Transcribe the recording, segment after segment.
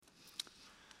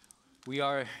We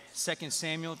are 2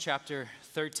 Samuel chapter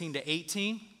 13 to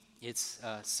 18. It's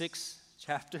 6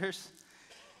 chapters,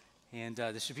 and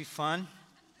this should be fun.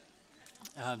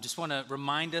 Just want to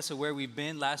remind us of where we've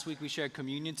been. Last week we shared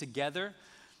communion together,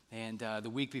 and the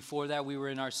week before that we were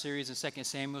in our series in 2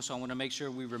 Samuel, so I want to make sure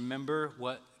we remember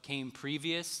what came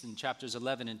previous in chapters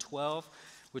 11 and 12,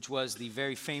 which was the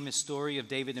very famous story of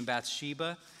David and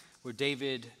Bathsheba, where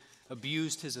David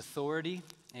abused his authority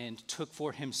and took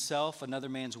for himself another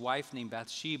man's wife named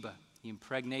Bathsheba. He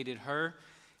impregnated her,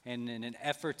 and in an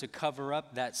effort to cover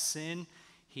up that sin,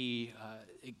 he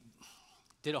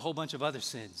did a whole bunch of other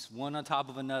sins, one on top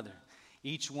of another,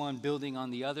 each one building on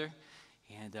the other,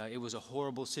 and it was a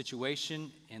horrible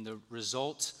situation, and the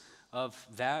result of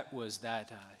that was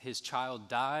that his child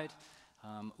died.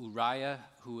 Uriah,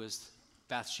 who was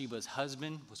Bathsheba's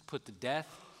husband, was put to death.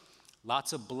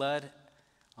 Lots of blood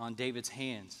on David's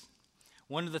hands.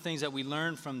 One of the things that we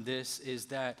learn from this is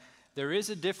that there is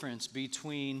a difference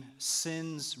between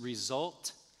sin's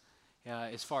result,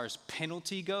 as far as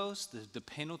penalty goes, the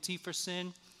penalty for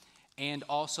sin, and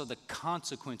also the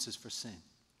consequences for sin.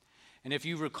 And if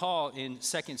you recall in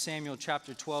 2 Samuel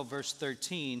chapter 12, verse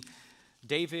 13,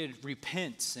 David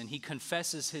repents and he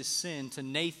confesses his sin to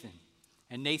Nathan.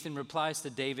 And Nathan replies to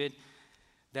David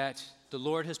that the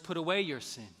Lord has put away your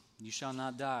sin. You shall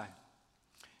not die.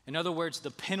 In other words,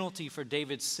 the penalty for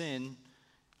David's sin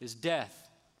is death.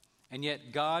 And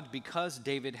yet God, because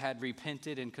David had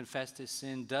repented and confessed his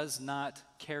sin, does not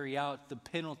carry out the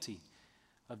penalty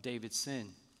of David's sin.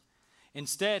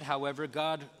 Instead, however,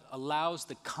 God allows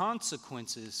the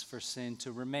consequences for sin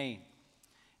to remain.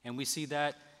 And we see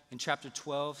that in chapter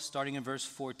 12, starting in verse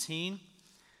 14,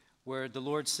 where the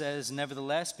Lord says,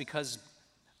 "Nevertheless, because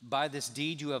by this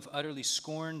deed you have utterly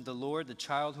scorned the Lord, the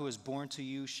child who is born to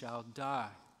you shall die."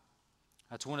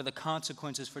 That's one of the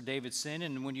consequences for David's sin.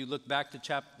 And when you look back to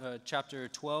chapter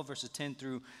 12, verses 10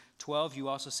 through 12, you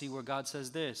also see where God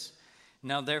says this: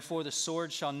 "Now therefore the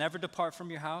sword shall never depart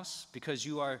from your house, because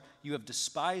you have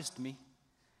despised me,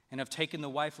 and have taken the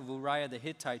wife of Uriah the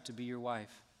Hittite to be your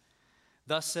wife.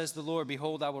 Thus says the Lord,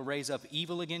 behold, I will raise up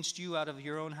evil against you out of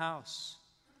your own house,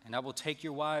 and I will take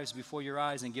your wives before your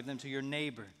eyes and give them to your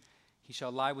neighbor. He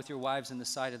shall lie with your wives in the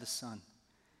sight of the sun.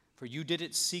 For you did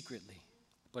it secretly,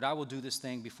 but I will do this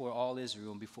thing before all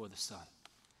Israel and before the sun."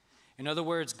 In other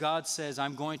words, God says,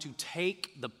 I'm going to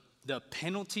take the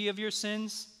penalty of your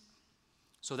sins,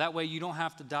 so that way you don't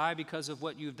have to die because of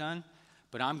what you've done,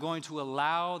 but I'm going to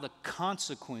allow the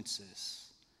consequences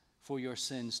for your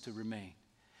sins to remain.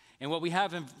 And what we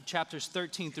have in chapters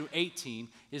 13 through 18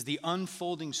 is the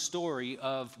unfolding story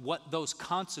of what those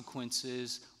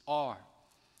consequences are.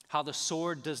 How the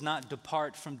sword does not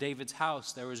depart from David's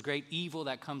house. There is great evil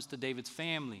that comes to David's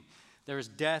family. There is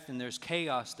death and there's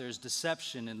chaos. There's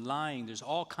deception and lying. There's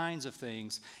all kinds of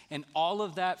things. And all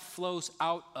of that flows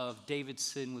out of David's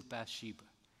sin with Bathsheba.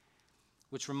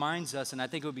 Which reminds us, and I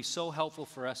think it would be so helpful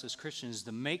for us as Christians,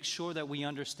 to make sure that we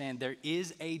understand there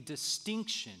is a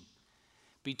distinction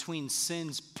between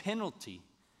sin's penalty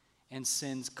and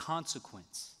sin's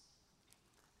consequence.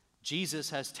 Jesus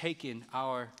has taken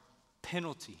our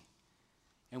penalty,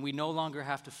 and we no longer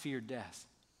have to fear death.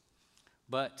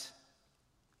 But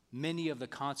many of the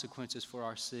consequences for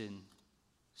our sin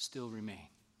still remain.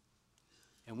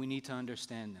 And we need to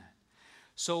understand that.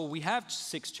 So we have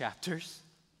 6 chapters.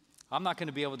 I'm not going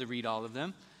to be able to read all of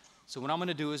them. So what I'm going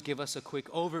to do is give us a quick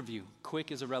overview. Quick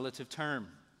is a relative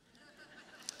term.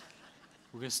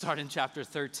 We're going to start in chapter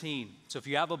 13. So if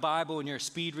you have a Bible and you're a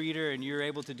speed reader and you're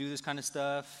able to do this kind of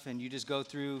stuff and you just go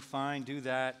through, fine, do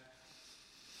that.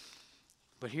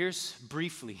 But here's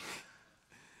briefly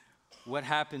what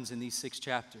happens in these 6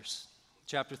 chapters.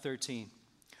 Chapter 13.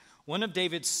 One of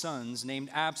David's sons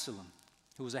named Absalom,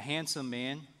 who was a handsome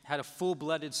man, had a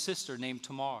full-blooded sister named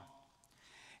Tamar.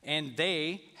 And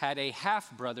they had a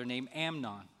half-brother named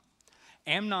Amnon.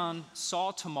 Amnon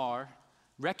saw Tamar,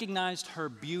 recognized her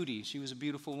beauty, she was a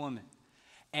beautiful woman,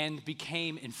 and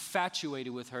became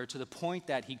infatuated with her to the point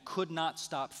that he could not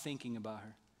stop thinking about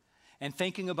her. And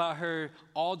thinking about her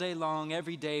all day long,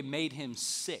 every day, made him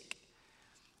sick.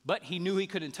 But he knew he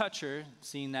couldn't touch her,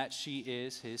 seeing that she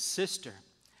is his sister.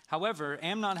 However,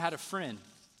 Amnon had a friend,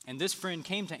 and this friend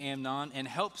came to Amnon and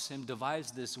helps him devise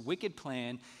this wicked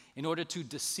plan in order to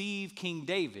deceive King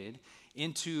David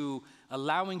into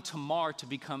allowing Tamar to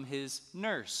become his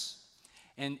nurse.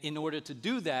 And in order to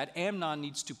do that, Amnon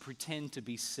needs to pretend to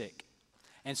be sick.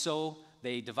 And so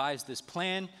they devise this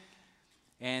plan,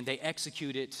 and they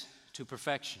execute it to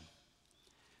perfection.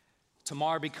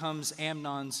 Tamar becomes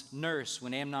Amnon's nurse.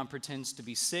 When Amnon pretends to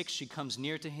be sick, she comes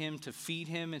near to him to feed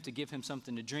him and to give him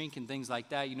something to drink and things like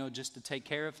that, just to take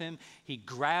care of him. He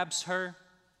grabs her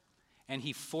and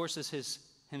he forces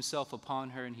himself upon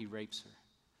her and he rapes her.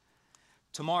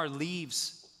 Tamar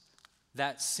leaves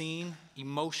that scene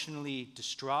emotionally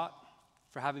distraught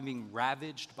for having been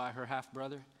ravaged by her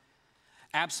half-brother.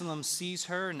 Absalom sees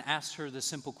her and asks her the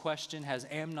simple question, has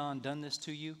Amnon done this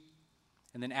to you?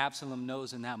 And then Absalom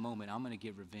knows in that moment, I'm going to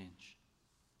get revenge.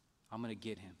 I'm going to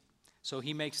get him. So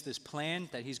he makes this plan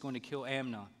that he's going to kill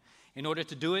Amnon. In order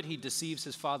to do it, he deceives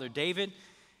his father David,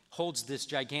 holds this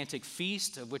gigantic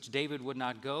feast of which David would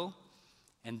not go,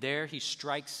 and there he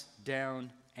strikes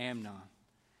down Amnon.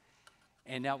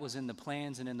 And that was in the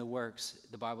plans and in the works,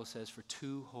 the Bible says, for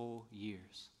 2 whole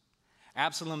years.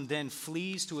 Absalom then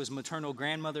flees to his maternal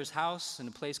grandmother's house in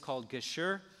a place called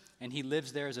Geshur, and he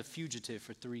lives there as a fugitive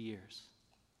for 3 years.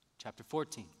 Chapter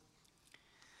 14.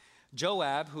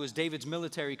 Joab, who is David's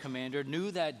military commander, knew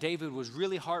that David was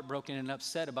really heartbroken and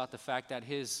upset about the fact that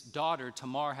his daughter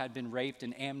Tamar had been raped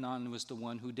and Amnon was the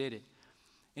one who did it.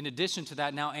 In addition to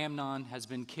that, now Amnon has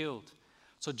been killed.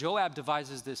 So Joab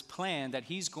devises this plan that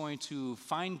he's going to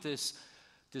find this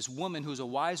woman who's a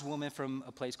wise woman from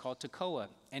a place called Tekoa,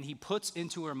 and he puts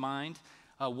into her mind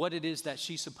what it is that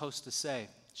she's supposed to say.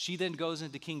 She then goes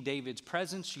into King David's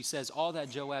presence. She says all that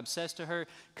Joab says to her,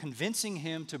 convincing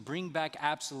him to bring back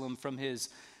Absalom from his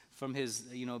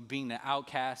being an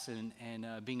outcast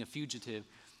and being a fugitive.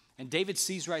 And David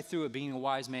sees right through it, being a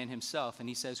wise man himself, and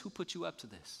he says, who put you up to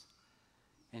this?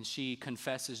 And she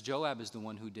confesses Joab is the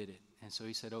one who did it. And so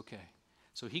he said, okay.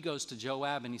 So he goes to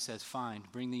Joab and he says, fine,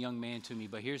 bring the young man to me.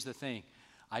 But here's the thing.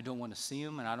 I don't want to see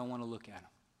him and I don't want to look at him.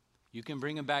 You can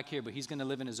bring him back here, but he's going to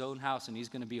live in his own house and he's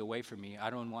going to be away from me. I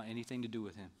don't want anything to do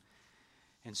with him.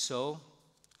 And so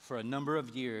for a number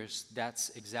of years, that's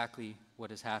exactly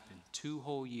what has happened. 2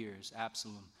 whole years,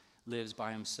 Absalom lives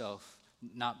by himself,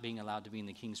 not being allowed to be in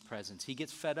the king's presence. He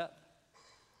gets fed up.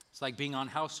 It's like being on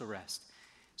house arrest.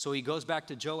 So he goes back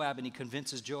to Joab and he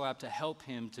convinces Joab to help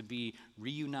him to be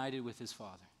reunited with his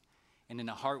father. And in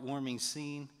a heartwarming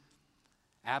scene,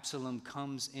 Absalom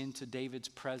comes into David's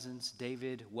presence.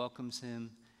 David welcomes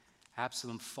him.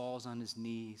 Absalom falls on his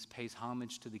knees, pays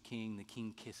homage to the king. The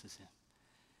king kisses him.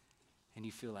 And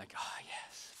you feel like,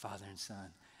 yes, father and son,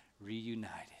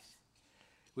 reunited.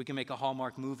 We can make a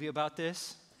Hallmark movie about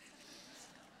this.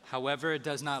 However, it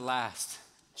does not last.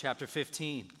 Chapter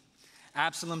 15.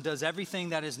 Absalom does everything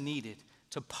that is needed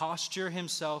to posture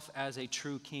himself as a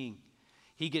true king.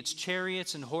 He gets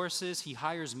chariots and horses. He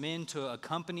hires men to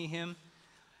accompany him.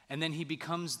 And then he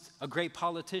becomes a great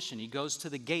politician. He goes to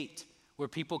the gate where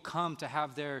people come to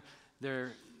have their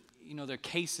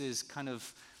cases kind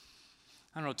of,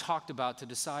 talked about to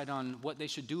decide on what they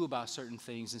should do about certain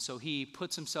things. And so he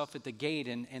puts himself at the gate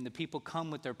and the people come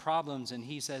with their problems and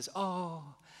he says, oh,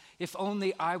 if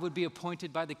only I would be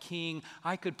appointed by the king,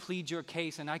 I could plead your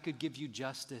case and I could give you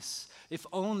justice. If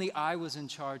only I was in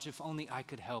charge, if only I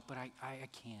could help, but I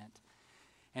can't.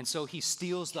 And so he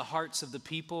steals the hearts of the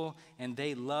people, and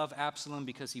they love Absalom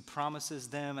because he promises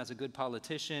them as a good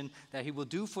politician that he will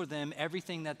do for them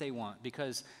everything that they want,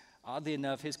 because oddly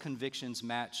enough, his convictions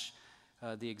match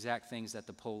the exact things that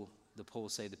the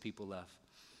polls say the people love.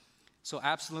 So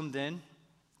Absalom then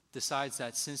decides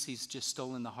that since he's just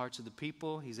stolen the hearts of the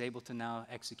people, he's able to now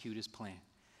execute his plan.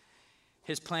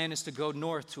 His plan is to go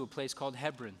north to a place called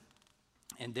Hebron,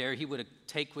 and there he would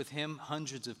take with him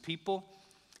hundreds of people.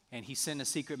 And he sent a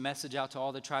secret message out to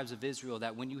all the tribes of Israel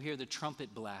that when you hear the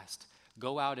trumpet blast,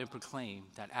 go out and proclaim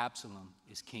that Absalom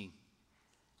is king.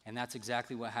 And that's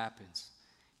exactly what happens.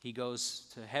 He goes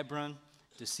to Hebron,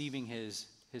 deceiving his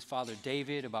father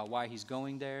David about why he's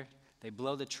going there. They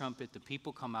blow the trumpet, the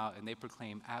people come out, and they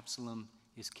proclaim Absalom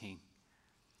is king.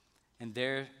 And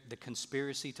there, the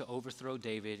conspiracy to overthrow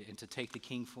David and to take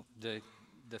the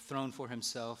throne for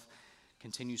himself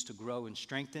continues to grow and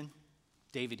strengthen.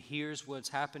 David hears what's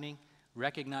happening,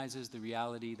 recognizes the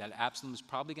reality that Absalom is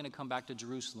probably going to come back to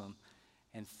Jerusalem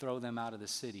and throw them out of the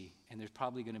city, and there's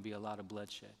probably going to be a lot of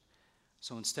bloodshed.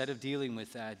 So instead of dealing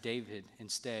with that, David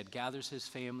instead gathers his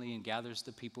family and gathers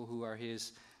the people who are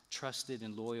his trusted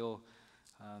and loyal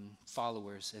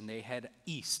followers, and they head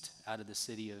east out of the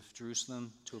city of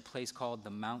Jerusalem to a place called the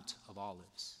Mount of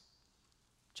Olives.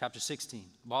 Chapter 16.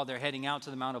 While they're heading out to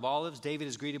the Mount of Olives, David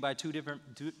is greeted by two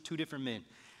different men.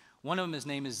 One of them, his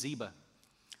name is Ziba.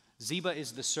 Ziba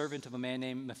is the servant of a man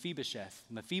named Mephibosheth.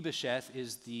 Mephibosheth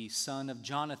is the son of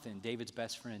Jonathan, David's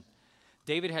best friend.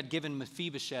 David had given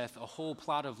Mephibosheth a whole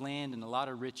plot of land and a lot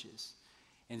of riches.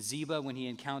 And Ziba, when he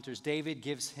encounters David,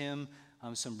 gives him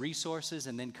some resources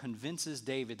and then convinces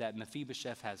David that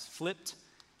Mephibosheth has flipped.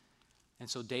 And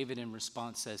so David in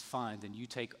response says, fine, then you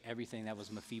take everything that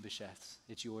was Mephibosheth's.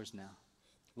 It's yours now.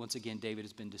 Once again, David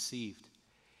has been deceived.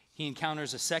 He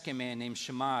encounters a second man named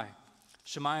Shimei.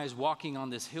 Shimei is walking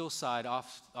on this hillside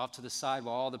off to the side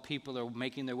while all the people are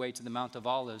making their way to the Mount of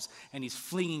Olives, and he's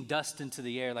flinging dust into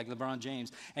the air like LeBron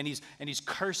James, and he's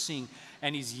cursing,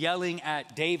 and he's yelling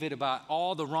at David about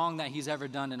all the wrong that he's ever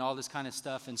done and all this kind of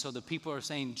stuff. And so the people are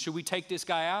saying, should we take this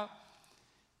guy out?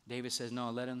 David says, no,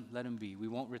 let him be. We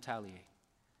won't retaliate.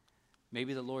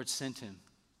 Maybe the Lord sent him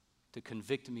to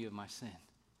convict me of my sin.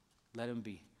 Let him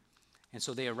be. And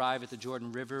so they arrive at the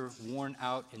Jordan River, worn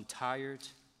out and tired.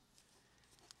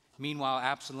 Meanwhile,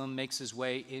 Absalom makes his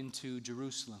way into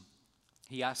Jerusalem.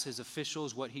 He asks his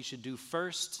officials what he should do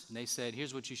first. And they said,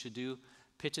 here's what you should do.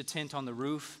 Pitch a tent on the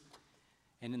roof.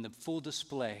 And in the full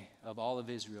display of all of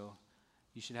Israel,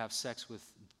 you should have sex with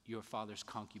your father's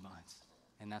concubines.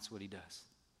 And that's what he does.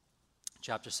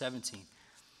 Chapter 17.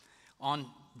 On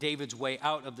David's way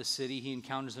out of the city, he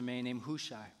encounters a man named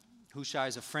Hushai. Hushai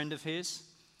is a friend of his.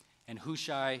 And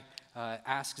Hushai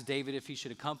asks David if he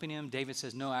should accompany him. David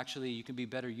says, no, actually, you can be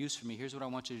better use for me. Here's what I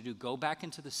want you to do. Go back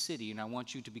into the city, and I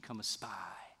want you to become a spy.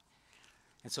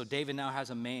 And so David now has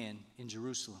a man in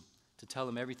Jerusalem to tell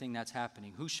him everything that's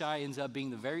happening. Hushai ends up being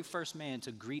the very first man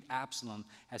to greet Absalom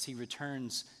as he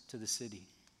returns to the city.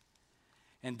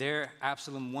 And there,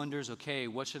 Absalom wonders, okay,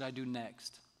 what should I do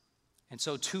next? And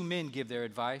so two men give their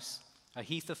advice.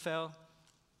 Ahithophel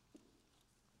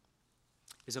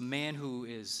is a man who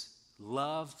is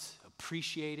loved,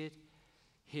 appreciated.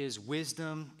 His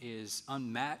wisdom is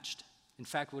unmatched. In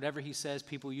fact, whatever he says,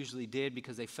 people usually did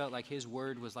because they felt like his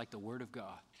word was like the word of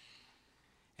God.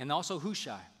 And also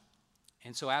Hushai.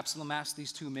 And so Absalom asked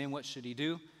these two men, what should he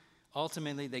do?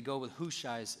 Ultimately, they go with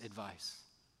Hushai's advice.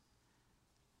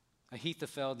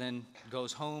 Ahithophel then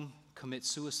goes home, commits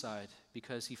suicide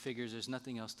because he figures there's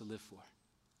nothing else to live for.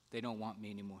 They don't want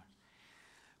me anymore.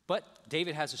 But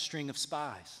David has a string of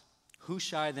spies.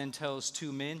 Hushai then tells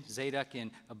two men, Zadok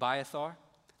and Abiathar.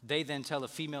 They then tell a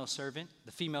female servant.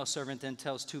 The female servant then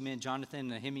tells two men,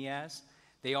 Jonathan and Ahimaaz.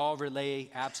 They all relay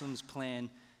Absalom's plan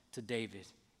to David.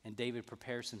 And David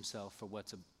prepares himself for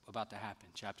what's about to happen.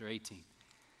 Chapter 18.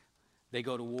 They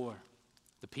go to war.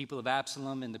 The people of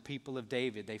Absalom and the people of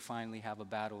David, they finally have a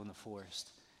battle in the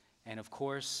forest. And of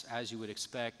course, as you would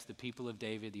expect, the people of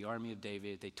David, the army of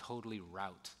David, they totally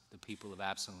rout the people of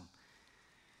Absalom.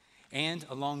 And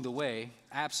along the way,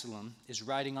 Absalom is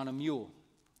riding on a mule,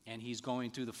 and he's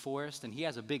going through the forest, and he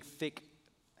has a big, thick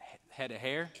head of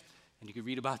hair, and you can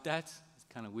read about that. It's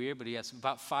kind of weird, but he has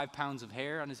about 5 pounds of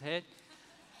hair on his head.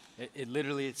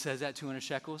 It says that 200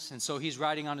 shekels. And so he's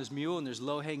riding on his mule, and there's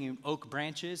low-hanging oak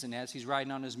branches, and as he's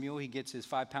riding on his mule, he gets his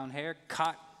 5-pound hair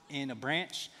caught in a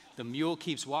branch. The mule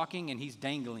keeps walking, and he's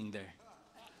dangling there.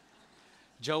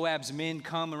 Joab's men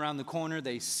come around the corner.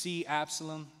 They see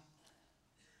Absalom.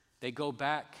 They go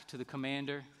back to the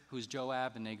commander, who's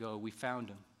Joab, and they go, we found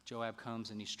him. Joab comes,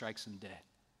 and he strikes him dead.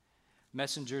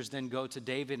 Messengers then go to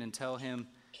David and tell him,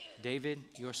 David,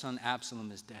 your son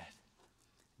Absalom is dead.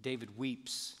 David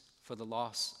weeps for the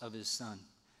loss of his son.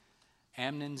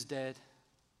 Amnon's dead.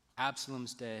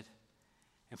 Absalom's dead.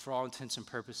 And for all intents and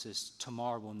purposes,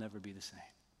 Tamar will never be the same.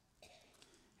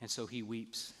 And so he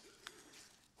weeps.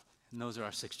 And those are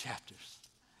our 6 chapters.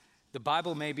 The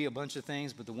Bible may be a bunch of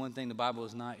things, but the one thing the Bible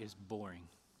is not is boring.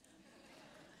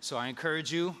 So I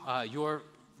encourage you, your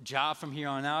job from here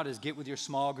on out is get with your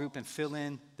small group and fill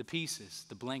in the pieces,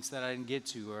 the blanks that I didn't get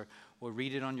to, or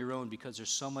read it on your own because there's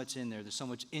so much in there. There's so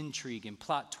much intrigue and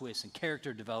plot twists and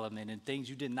character development and things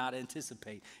you did not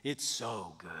anticipate. It's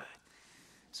so good.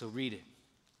 So read it.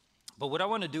 But what I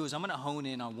want to do is I'm going to hone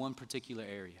in on one particular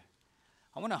area.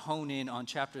 I want to hone in on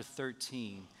chapter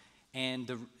 13 and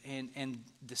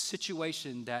the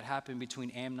situation that happened between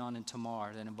Amnon and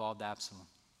Tamar that involved Absalom.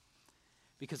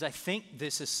 Because I think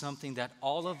this is something that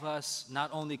all of us not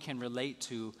only can relate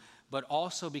to, but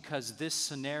also because this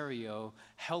scenario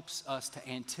helps us to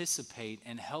anticipate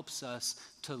and helps us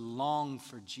to long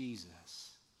for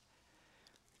Jesus.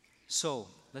 So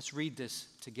let's read this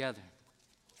together.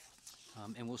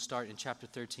 And we'll start in chapter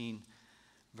 13,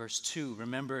 verse 2.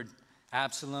 Remember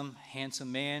Absalom,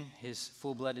 handsome man, his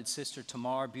full-blooded sister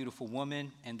Tamar, beautiful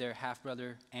woman, and their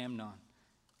half-brother Amnon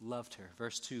loved her.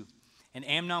 Verse 2. And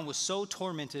Amnon was so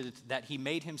tormented that he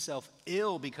made himself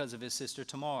ill because of his sister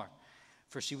Tamar,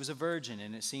 for she was a virgin,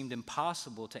 and it seemed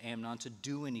impossible to Amnon to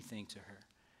do anything to her.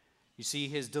 You see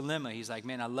his dilemma. He's like,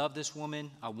 man, I love this woman.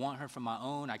 I want her for my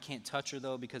own. I can't touch her,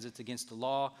 though, because it's against the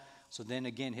law. So then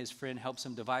again, his friend helps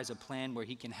him devise a plan where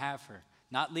he can have her,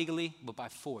 not legally, but by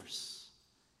force.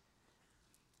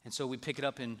 And so we pick it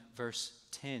up in verse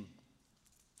 10.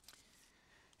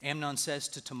 Amnon says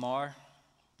to Tamar,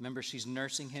 remember she's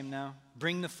nursing him now,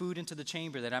 "Bring the food into the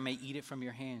chamber that I may eat it from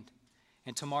your hand."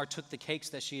 And Tamar took the cakes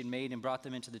that she had made and brought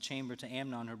them into the chamber to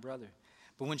Amnon, her brother.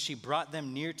 But when she brought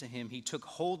them near to him, he took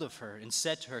hold of her and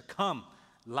said to her, "Come,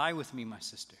 lie with me, my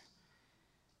sister."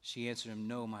 She answered him,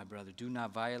 "No, my brother, do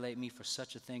not violate me, for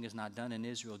such a thing is not done in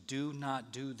Israel. Do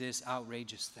not do this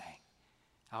outrageous thing."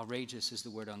 Outrageous is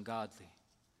the word ungodly.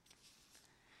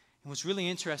 And what's really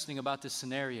interesting about this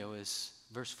scenario is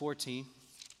verse 14.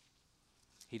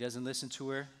 He doesn't listen to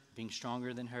her, being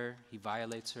stronger than her. He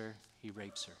violates her. He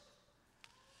rapes her.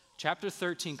 Chapter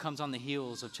 13 comes on the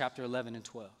heels of chapter 11 and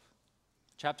 12.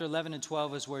 Chapter 11 and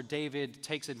 12 is where David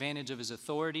takes advantage of his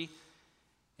authority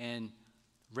and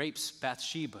rapes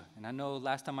Bathsheba. And I know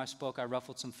last time I spoke, I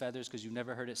ruffled some feathers because you've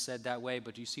never heard it said that way,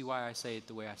 but do you see why I say it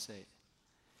the way I say it?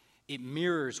 It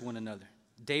mirrors one another.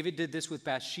 David did this with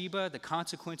Bathsheba. The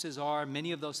consequences are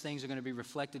many of those things are going to be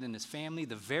reflected in his family.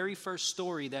 The very first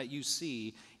story that you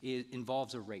see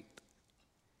involves a rape.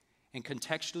 And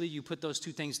contextually, you put those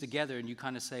two things together and you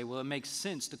kind of say, well, it makes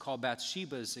sense to call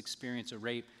Bathsheba's experience a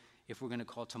rape if we're going to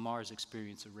call Tamar's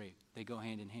experience a rape. They go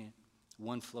hand in hand.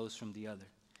 One flows from the other.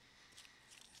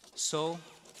 So,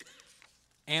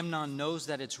 Amnon knows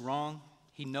that it's wrong.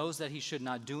 He knows that he should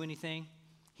not do anything.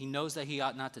 He knows that he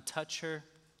ought not to touch her,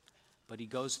 but he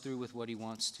goes through with what he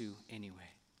wants to anyway.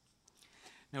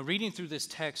 Now, reading through this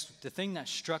text, the thing that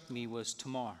struck me was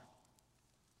Tamar.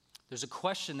 There's a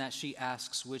question that she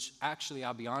asks, which actually,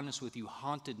 I'll be honest with you,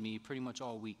 haunted me pretty much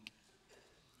all week.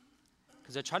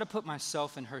 Because I try to put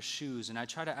myself in her shoes, and I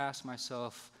try to ask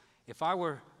myself, if I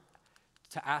were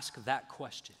to ask that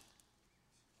question,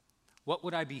 what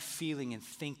would I be feeling and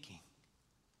thinking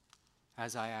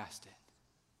as I asked it?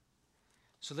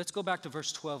 So let's go back to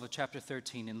verse 12 of chapter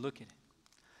 13 and look at it.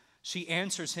 She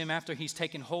answers him after he's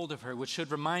taken hold of her, which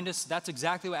should remind us that's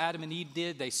exactly what Adam and Eve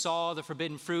did. They saw the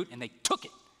forbidden fruit and they took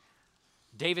it.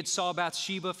 David saw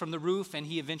Bathsheba from the roof and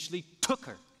he eventually took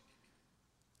her.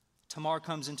 Tamar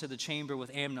comes into the chamber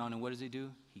with Amnon, and what does he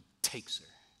do? He takes her.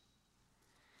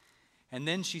 And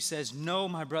then she says, "No,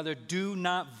 my brother, do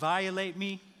not violate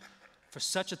me, for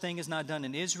such a thing is not done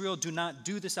in Israel. Do not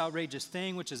do this outrageous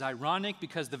thing," which is ironic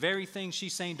because the very thing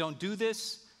she's saying, don't do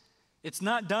this, it's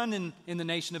not done in the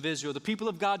nation of Israel. The people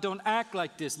of God don't act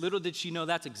like this. Little did she know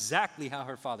that's exactly how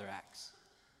her father acts.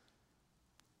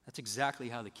 That's exactly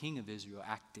how the king of Israel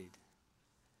acted.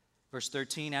 Verse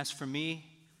 13, "As for me,"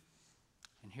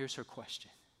 and here's her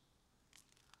question,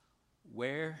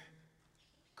 "where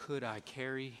could I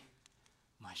carry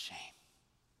my shame?"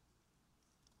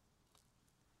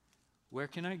 Where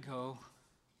can I go?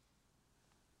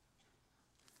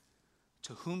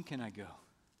 To whom can I go?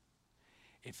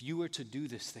 If you were to do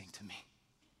this thing to me,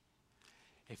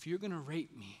 if you're going to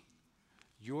rape me,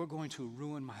 you're going to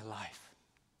ruin my life.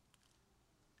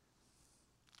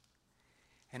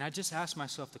 And I just asked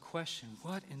myself the question,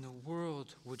 what in the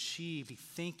world would she be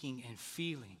thinking and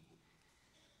feeling?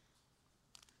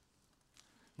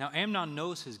 Now, Amnon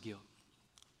knows his guilt.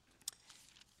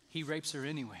 He rapes her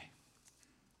anyway.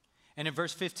 And in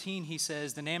verse 15, he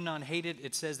says,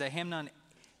 it says that Amnon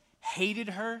hated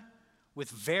her with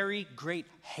very great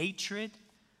hatred,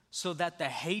 so that the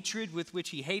hatred with which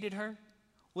he hated her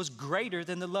was greater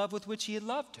than the love with which he had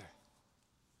loved her.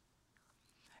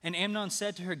 And Amnon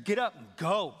said to her, "Get up and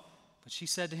go." But she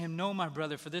said to him, "No, my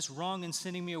brother, for this wrong in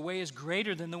sending me away is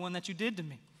greater than the one that you did to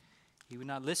me." He would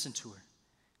not listen to her.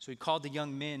 So he called the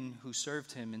young men who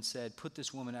served him and said, "Put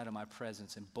this woman out of my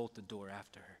presence and bolt the door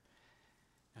after her."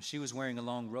 Now she was wearing a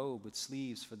long robe with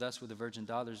sleeves, for thus were the virgin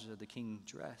daughters of the king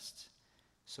dressed.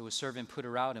 So his servant put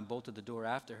her out and bolted the door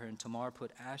after her, and Tamar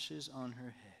put ashes on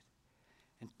her head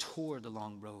and tore the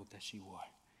long robe that she wore.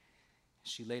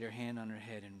 She laid her hand on her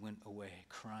head and went away,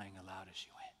 crying aloud as she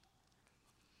went.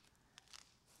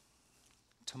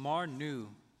 Tamar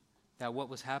knew that what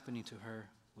was happening to her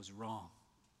was wrong,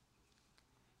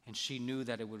 and she knew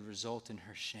that it would result in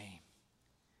her shame.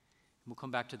 We'll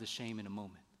come back to the shame in a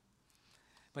moment.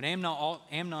 But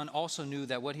Amnon also knew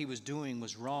that what he was doing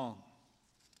was wrong.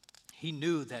 He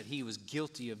knew that he was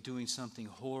guilty of doing something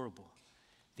horrible.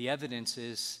 The evidence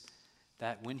is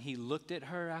that when he looked at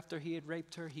her after he had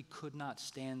raped her, he could not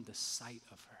stand the sight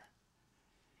of her.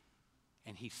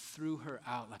 And he threw her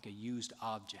out like a used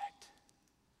object.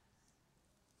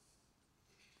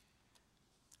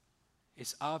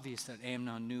 It's obvious that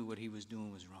Amnon knew what he was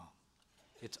doing was wrong.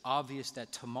 It's obvious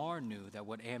that Tamar knew that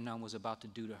what Amnon was about to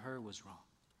do to her was wrong.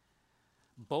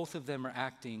 Both of them are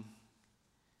acting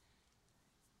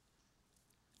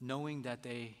knowing that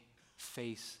they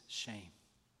face shame.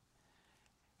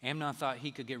 Amnon thought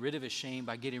he could get rid of his shame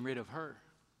by getting rid of her.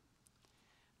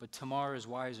 But Tamar is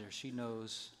wiser. She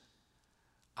knows,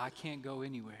 I can't go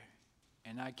anywhere,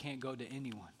 and I can't go to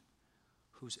anyone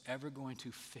who's ever going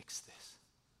to fix this.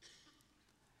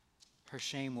 Her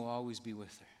shame will always be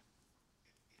with her.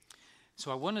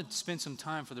 So I want to spend some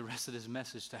time for the rest of this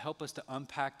message to help us to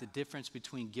unpack the difference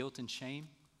between guilt and shame,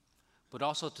 but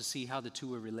also to see how the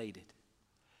two are related.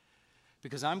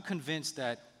 Because I'm convinced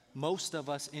that most of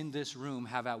us in this room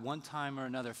have at one time or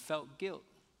another felt guilt.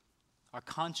 Our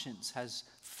conscience has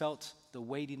felt the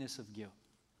weightiness of guilt.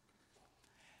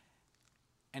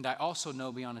 And I also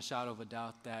know beyond a shadow of a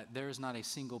doubt that there is not a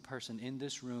single person in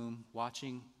this room,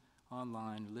 watching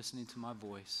online, listening to my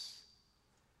voice,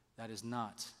 that is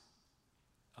not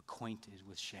acquainted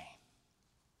with shame.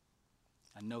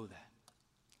 I know that.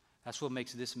 That's what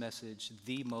makes this message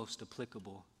the most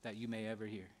applicable that you may ever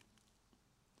hear.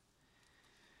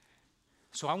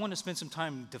 So I want to spend some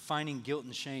time defining guilt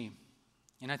and shame.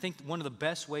 And I think one of the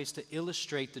best ways to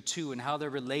illustrate the two and how they're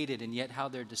related and yet how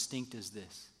they're distinct is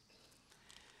this.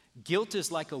 Guilt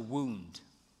is like a wound.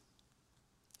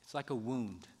 It's like a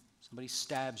wound. Somebody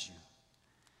stabs you.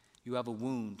 You have a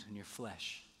wound in your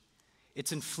flesh.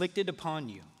 It's inflicted upon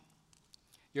you.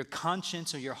 Your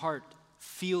conscience or your heart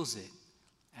feels it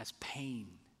as pain.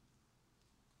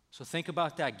 So think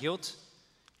about that. Guilt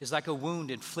is like a wound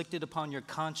inflicted upon your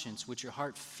conscience, which your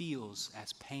heart feels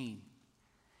as pain.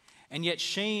 And yet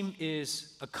shame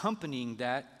is accompanying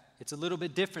that. It's a little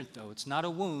bit different though. It's not a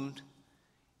wound,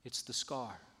 it's the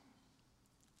scar.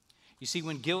 You see,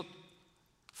 when guilt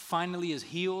finally is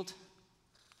healed,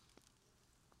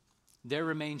 there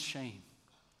remains shame.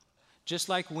 Just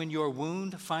like when your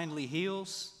wound finally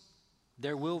heals,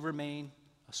 there will remain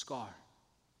a scar.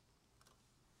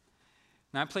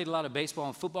 Now, I played a lot of baseball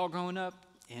and football growing up,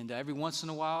 and every once in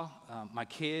a while, my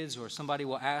kids or somebody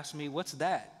will ask me, what's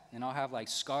that? And I'll have like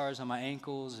scars on my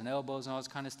ankles and elbows and all this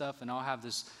kind of stuff, and I'll have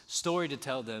this story to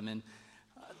tell them, and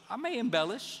I may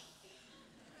embellish.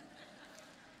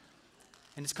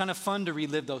 And it's kind of fun to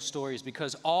relive those stories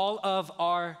because all of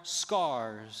our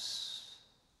scars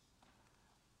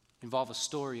involve a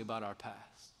story about our past.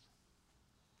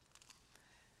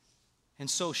 And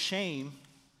so shame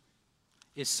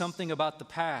is something about the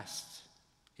past.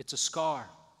 It's a scar.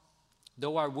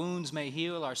 Though our wounds may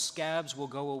heal, our scabs will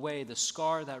go away. The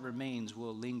scar that remains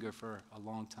will linger for a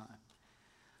long time.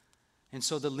 And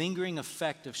so the lingering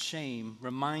effect of shame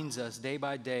reminds us day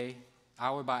by day,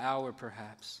 hour by hour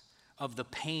perhaps, of the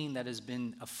pain that has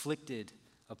been afflicted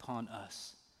upon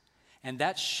us. And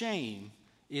that shame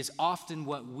is often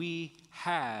what we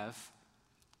have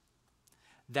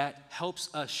that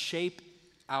helps us shape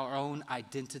our own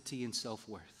identity and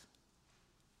self-worth.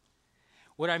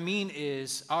 What I mean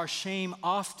is, our shame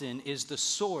often is the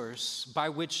source by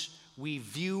which we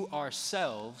view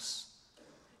ourselves,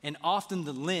 and often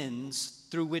the lens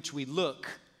through which we look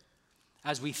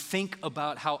as we think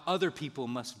about how other people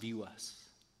must view us.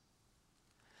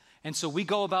 And so we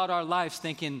go about our lives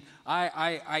thinking,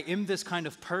 I am this kind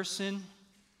of person,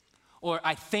 or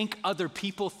I think other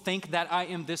people think that I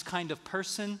am this kind of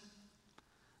person.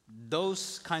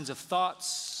 Those kinds of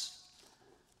thoughts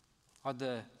are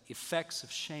the effects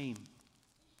of shame.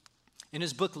 In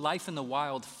his book, Life in the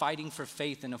Wild, Fighting for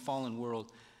Faith in a Fallen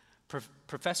World,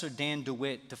 Professor Dan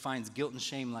DeWitt defines guilt and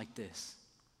shame like this.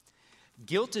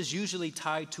 Guilt is usually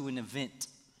tied to an event.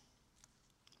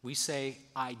 We say,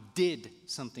 I did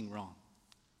something wrong.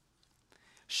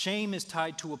 Shame is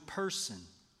tied to a person.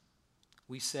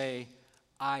 We say,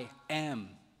 I am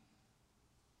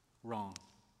wrong.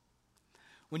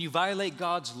 When you violate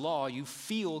God's law, you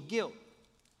feel guilt.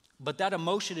 But that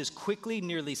emotion is quickly,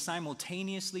 nearly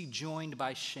simultaneously joined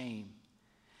by shame.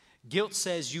 Guilt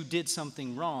says you did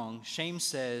something wrong. Shame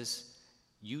says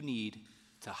you need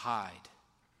to hide.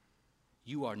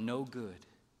 You are no good.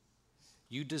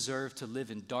 You deserve to live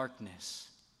in darkness.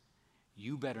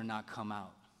 You better not come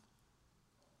out.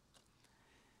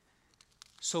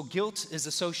 So guilt is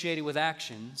associated with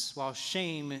actions, while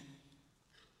shame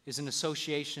is an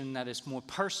association that is more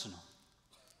personal.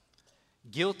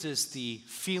 Guilt is the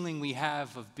feeling we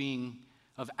have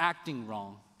of acting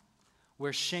wrong,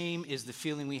 where shame is the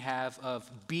feeling we have of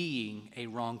being a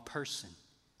wrong person.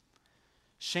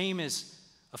 Shame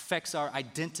affects our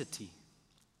identity,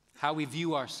 how we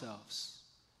view ourselves.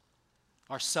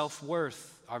 Our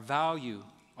self-worth, our value,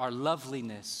 our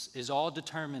loveliness is all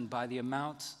determined by the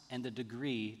amount and the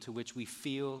degree to which we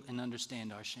feel and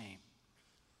understand our shame.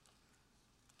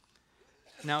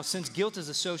 Now, since guilt is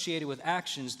associated with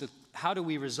actions, how do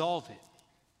we resolve it?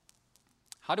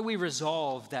 How do we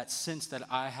resolve that sense that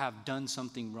I have done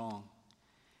something wrong?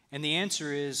 And the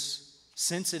answer is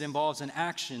since it involves an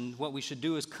action, what we should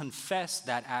do is confess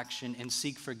that action and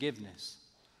seek forgiveness.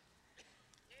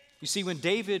 You see, when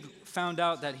David found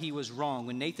out that he was wrong,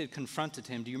 when Nathan confronted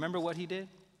him, do you remember what he did?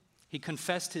 He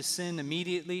confessed his sin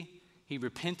immediately. He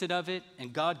repented of it,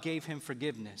 and God gave him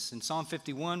forgiveness. In Psalm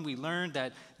 51, we learned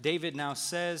that David now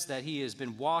says that he has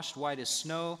been washed white as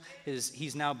snow.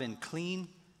 He's now been clean.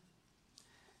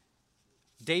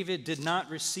 David did not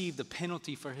receive the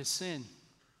penalty for his sin.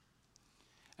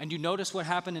 And you notice what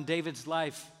happened in David's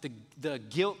life. The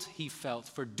guilt he felt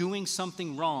for doing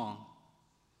something wrong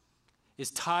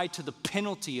is tied to the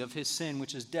penalty of his sin,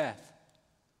 which is death.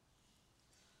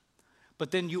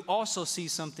 But then you also see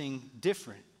something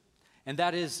different. And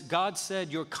that is, God said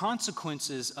your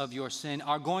consequences of your sin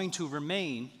are going to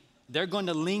remain. They're going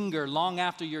to linger long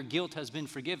after your guilt has been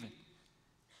forgiven.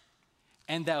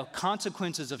 And the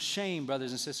consequences of shame,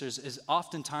 brothers and sisters, is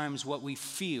oftentimes what we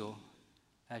feel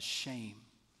as shame.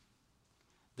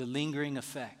 The lingering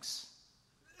effects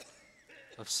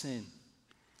of sin.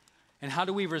 And how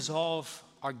do we resolve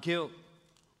our guilt?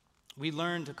 We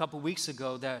learned a couple weeks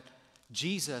ago that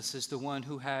Jesus is the one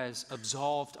who has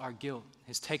absolved our guilt,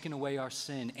 has taken away our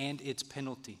sin and its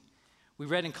penalty. We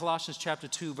read in Colossians chapter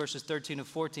 2, verses 13 and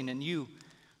 14, and you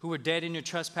who were dead in your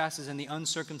trespasses and the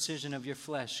uncircumcision of your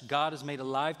flesh, God has made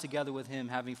alive together with him,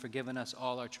 having forgiven us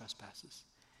all our trespasses,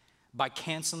 by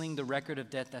canceling the record of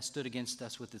debt that stood against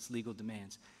us with its legal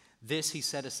demands. This he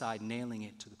set aside, nailing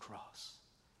it to the cross.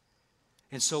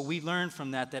 And so we learn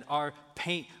from that our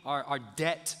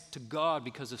debt to God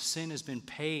because of sin has been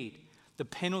paid. The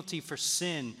penalty for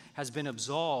sin has been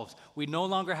absolved. We no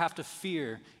longer have to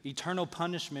fear eternal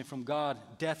punishment from God,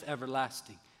 death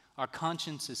everlasting. Our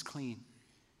conscience is clean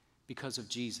because of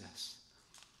Jesus.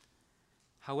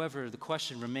 However, the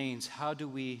question remains, how do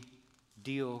we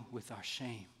deal with our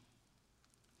shame?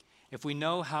 If we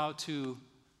know how to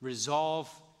resolve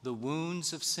the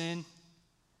wounds of sin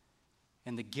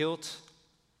and the guilt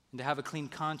and to have a clean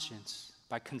conscience,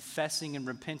 by confessing and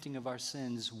repenting of our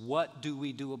sins, what do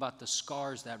we do about the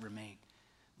scars that remain?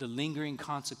 The lingering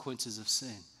consequences of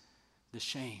sin, the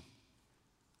shame.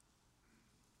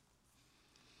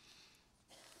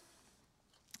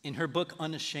 In her book,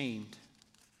 Unashamed,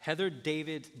 Heather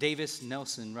Davis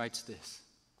Nelson writes this: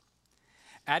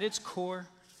 at its core,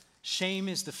 shame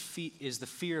is the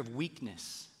fear of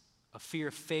weakness, a fear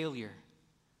of failure,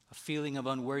 a feeling of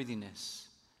unworthiness.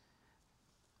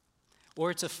 Or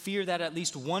it's a fear that at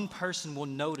least one person will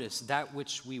notice that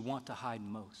which we want to hide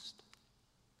most.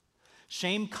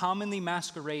 Shame commonly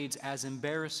masquerades as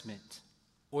embarrassment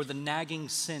or the nagging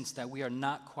sense that we are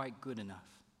not quite good enough.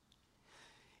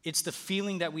 It's the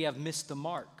feeling that we have missed the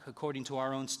mark according to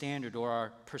our own standard or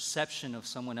our perception of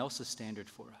someone else's standard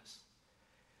for us.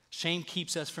 Shame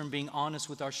keeps us from being honest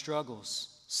with our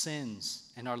struggles, sins,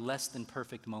 and our less than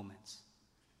perfect moments.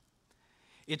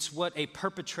 It's what a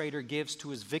perpetrator gives to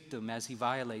his victim as he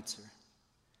violates her.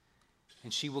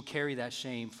 And she will carry that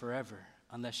shame forever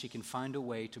unless she can find a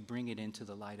way to bring it into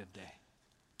the light of day.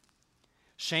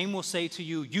 Shame will say to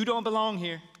you, you don't belong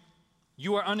here.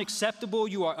 You are unacceptable,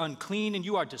 you are unclean, and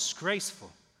you are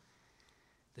disgraceful.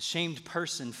 The shamed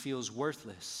person feels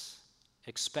worthless,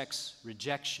 expects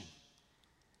rejection,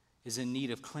 is in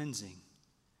need of cleansing,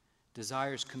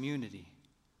 desires community,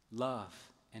 love,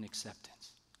 and acceptance.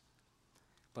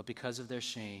 But because of their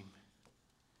shame,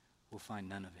 will find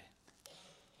none of it.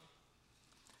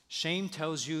 Shame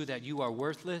tells you that you are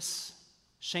worthless.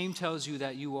 Shame tells you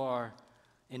that you are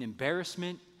an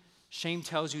embarrassment. Shame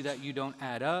tells you that you don't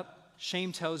add up.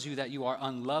 Shame tells you that you are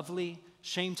unlovely.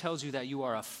 Shame tells you that you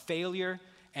are a failure,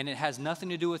 and it has nothing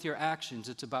to do with your actions.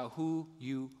 It's about who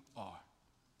you are.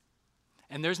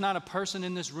 And there's not a person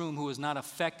in this room who is not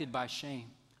affected by shame.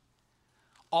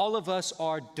 All of us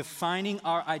are defining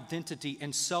our identity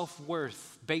and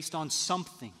self-worth based on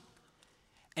something.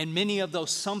 And many of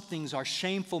those somethings are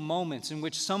shameful moments in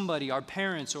which somebody, our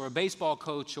parents or a baseball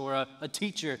coach or a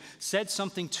teacher, said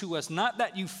something to us. Not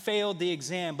that you failed the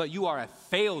exam, but you are a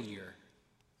failure.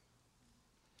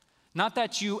 Not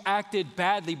that you acted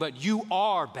badly, but you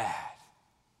are bad.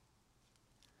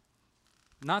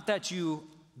 Not that you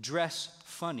dress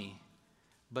funny,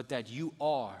 but that you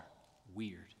are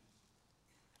weird.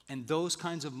 And those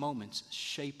kinds of moments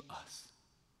shape us.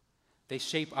 They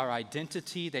shape our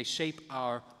identity. They shape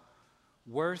our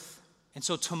worth. And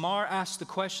so Tamar asks the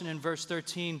question in verse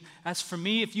 13, as for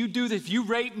me, if you do this, if you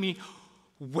rape me,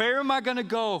 where am I going to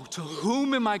go? To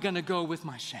whom am I going to go with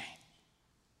my shame?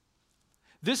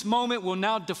 This moment will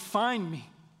now define me.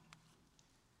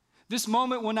 This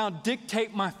moment will now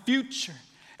dictate my future.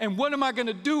 And what am I going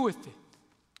to do with it?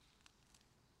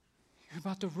 You're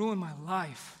about to ruin my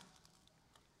life.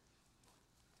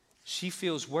 She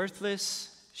feels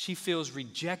worthless. She feels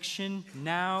rejection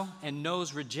now and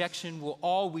knows rejection will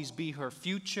always be her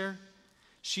future.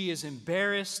 She is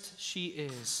embarrassed. She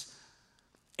is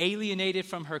alienated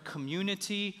from her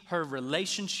community. Her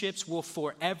relationships will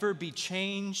forever be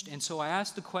changed. And so I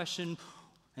asked the question,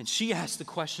 and she asked the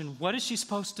question, what is she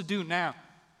supposed to do now?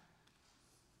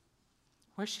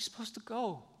 Where's she supposed to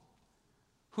go?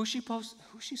 Who's she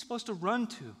supposed to run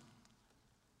to?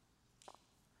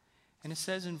 And it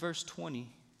says in verse 20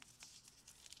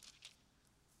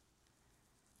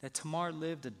 that Tamar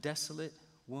lived a desolate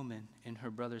woman in her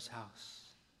brother's house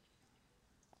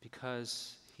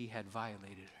because he had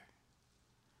violated her.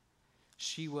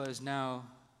 She was now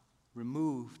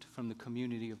removed from the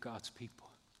community of God's people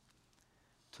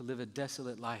to live a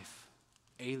desolate life,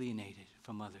 alienated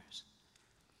from others.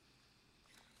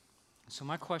 So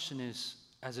my question is,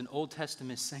 as an Old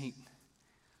Testament saint,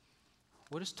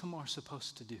 what is Tamar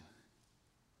supposed to do?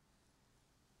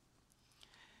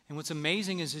 And what's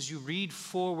amazing is as you read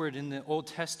forward in the Old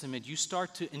Testament, you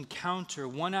start to encounter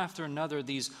one after another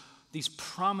these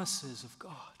promises of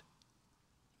God.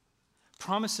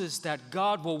 Promises that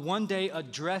God will one day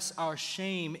address our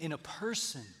shame in a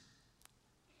person.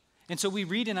 And so we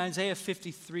read in Isaiah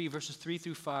 53, verses 3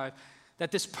 through 5,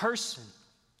 that this person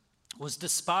was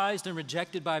despised and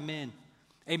rejected by men,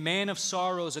 a man of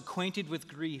sorrows, acquainted with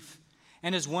grief,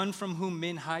 and as one from whom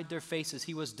men hide their faces,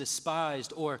 he was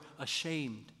despised or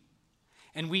ashamed.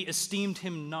 And we esteemed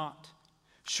him not.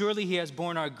 Surely he has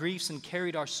borne our griefs and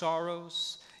carried our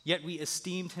sorrows. Yet we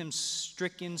esteemed him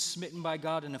stricken, smitten by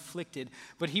God, and afflicted.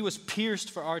 But he was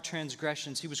pierced for our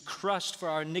transgressions. He was crushed for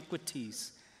our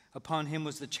iniquities. Upon him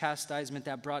was the chastisement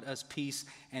that brought us peace,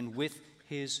 and with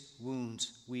his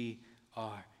wounds we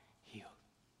are healed.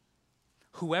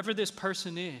 Whoever this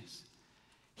person is,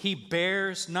 he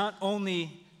bears not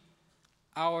only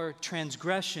our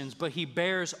transgressions, but he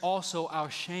bears also our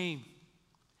shame.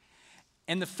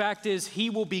 And the fact is, he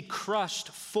will be crushed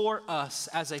for us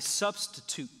as a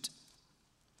substitute.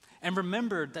 And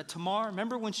remember that Tamar,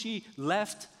 remember when she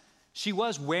left, she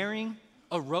was wearing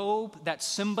a robe that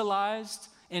symbolized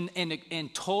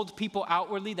and told people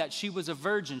outwardly that she was a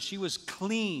virgin. She was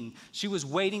clean. She was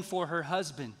waiting for her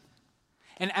husband.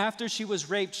 And after she was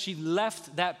raped, she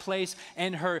left that place,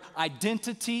 and her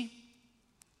identity,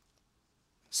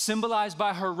 symbolized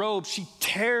by her robe, she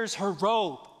tears her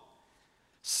robe,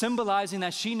 symbolizing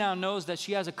that she now knows that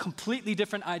she has a completely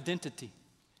different identity.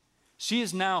 She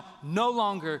is now no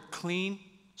longer clean.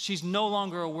 She's no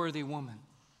longer a worthy woman.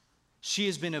 She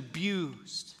has been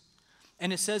abused.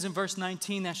 And it says in verse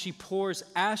 19 that she pours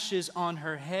ashes on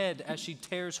her head as she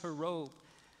tears her robe.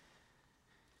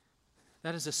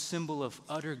 That is a symbol of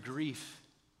utter grief,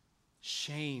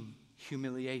 shame,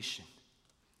 humiliation.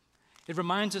 It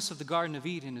reminds us of the Garden of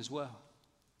Eden as well.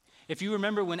 If you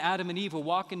remember when Adam and Eve were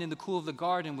walking in the cool of the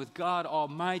garden with God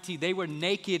Almighty, they were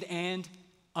naked and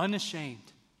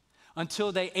unashamed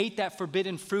until they ate that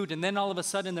forbidden fruit. And then all of a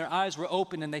sudden their eyes were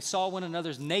open and they saw one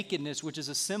another's nakedness, which is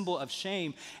a symbol of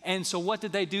shame. And so what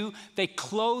did they do? They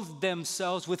clothed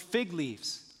themselves with fig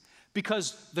leaves.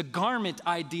 Because the garment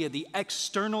idea, the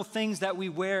external things that we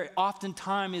wear,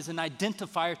 oftentimes is an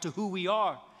identifier to who we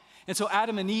are. And so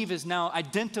Adam and Eve is now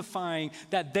identifying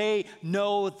that they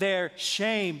know their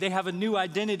shame. They have a new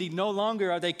identity. No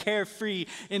longer are they carefree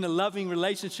in a loving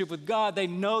relationship with God. They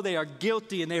know they are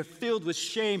guilty and they're filled with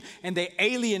shame, and they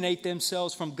alienate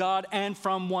themselves from God and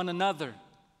from one another.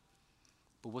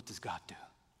 But what does God do?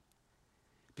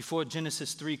 Before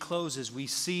Genesis 3 closes, we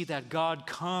see that God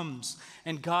comes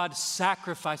and God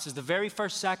sacrifices, the very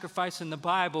first sacrifice in the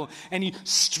Bible, and he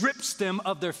strips them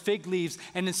of their fig leaves,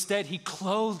 and instead he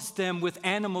clothes them with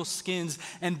animal skins.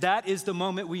 And that is the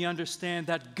moment we understand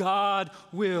that God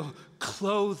will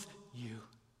clothe you.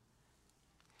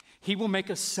 He will make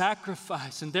a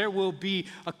sacrifice, and there will be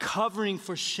a covering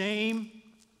for shame.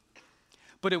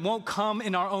 But it won't come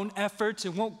in our own efforts.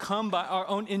 It won't come by our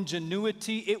own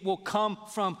ingenuity. It will come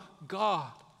from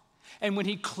God. And when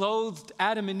he clothed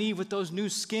Adam and Eve with those new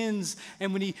skins,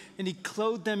 and when he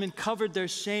clothed them and covered their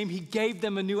shame, he gave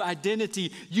them a new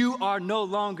identity. You are no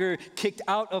longer kicked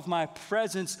out of my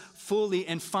presence fully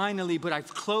and finally, but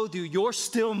I've clothed you. You're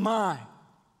still mine.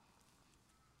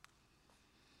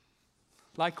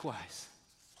 Likewise,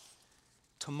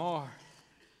 Tamar,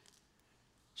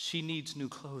 she needs new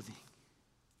clothing.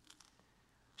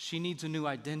 She needs a new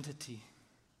identity.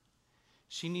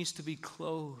 She needs to be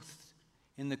clothed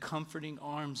in the comforting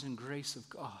arms and grace of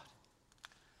God.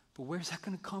 But where's that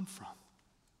going to come from?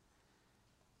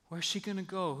 Where's she going to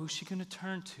go? Who's she going to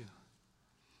turn to?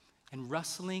 And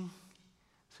rustling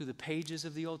through the pages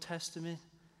of the Old Testament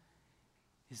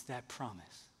is that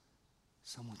promise.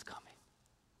 someone's coming.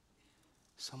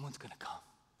 Someone's going to come.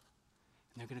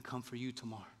 And they're going to come for you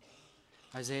tomorrow.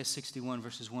 Isaiah 61,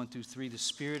 verses 1 through 3, the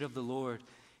Spirit of the Lord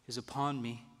is upon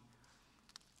me.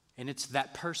 And it's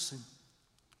that person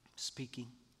speaking.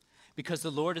 Because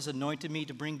the Lord has anointed me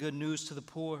to bring good news to the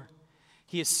poor.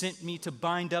 He has sent me to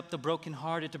bind up the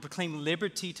brokenhearted, to proclaim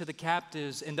liberty to the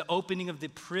captives, and the opening of the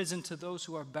prison to those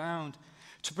who are bound,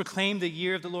 to proclaim the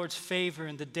year of the Lord's favor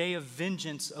and the day of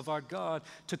vengeance of our God,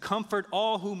 to comfort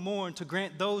all who mourn, to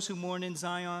grant those who mourn in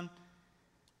Zion,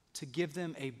 to give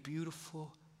them a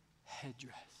beautiful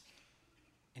headdress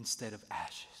instead of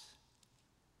ashes.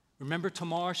 Remember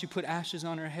Tamar, she put ashes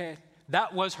on her head.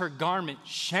 That was her garment,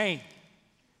 shame.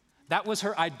 That was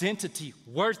her identity,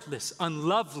 worthless,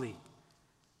 unlovely,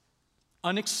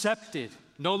 unaccepted,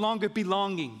 no longer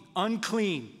belonging,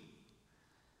 unclean.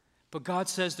 But God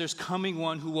says there's coming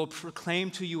one who will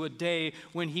proclaim to you a day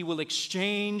when he will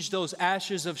exchange those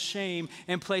ashes of shame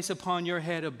and place upon your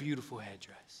head a beautiful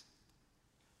headdress.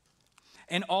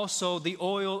 And also the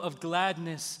oil of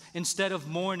gladness instead of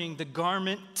mourning, the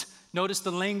garment, notice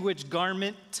the language,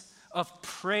 garment of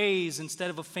praise instead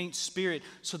of a faint spirit,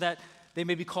 so that they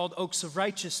may be called oaks of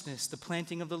righteousness, the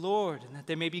planting of the Lord, and that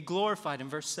they may be glorified in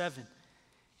verse 7.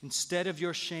 Instead of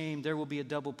your shame, there will be a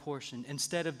double portion.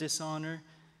 Instead of dishonor,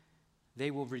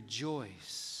 they will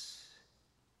rejoice.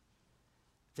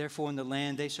 Therefore, in the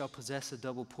land they shall possess a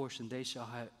double portion. They shall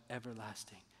have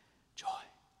everlasting joy.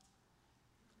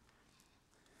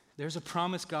 There's a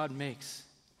promise God makes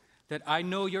that I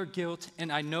know your guilt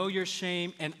and I know your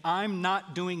shame, and I'm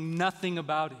not doing nothing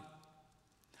about it.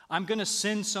 I'm going to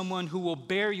send someone who will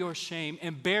bear your shame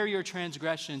and bear your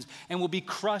transgressions and will be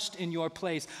crushed in your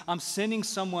place. I'm sending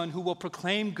someone who will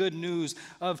proclaim good news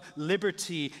of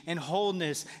liberty and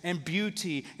wholeness and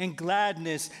beauty and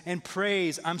gladness and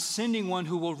praise. I'm sending one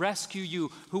who will rescue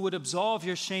you, who would absolve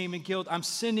your shame and guilt. I'm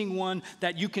sending one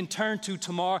that you can turn to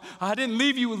tomorrow. I didn't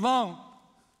leave you alone.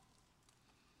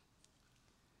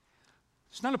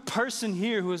 There's not a person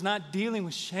here who is not dealing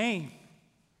with shame.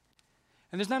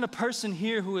 And there's not a person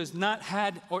here who has not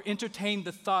had or entertained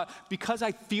the thought, because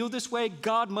I feel this way,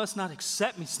 God must not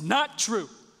accept me. It's not true.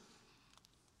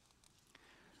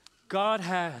 God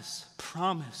has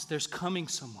promised there's coming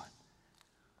someone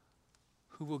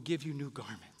who will give you new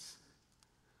garments,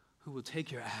 who will take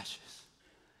your ashes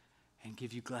and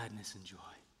give you gladness and joy.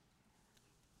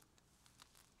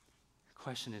 The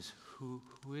question is, who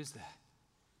is that?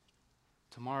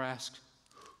 Tamar asks,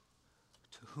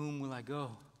 to whom will I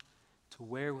go? To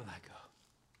where will I go?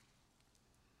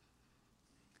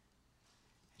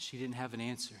 And she didn't have an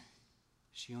answer.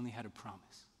 She only had a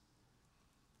promise.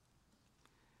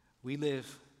 We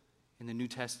live in the New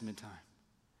Testament time,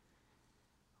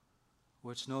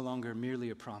 where it's no longer merely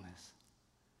a promise.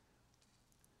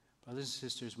 Brothers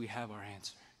and sisters, we have our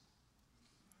answer.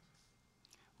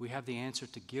 We have the answer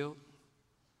to guilt.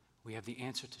 We have the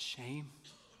answer to shame.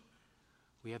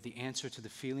 We have the answer to the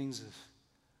feelings of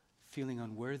feeling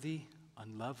unworthy,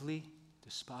 unlovely,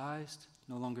 despised,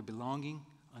 no longer belonging,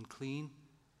 unclean.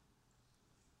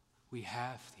 We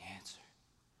have the answer.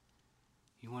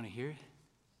 You want to hear it?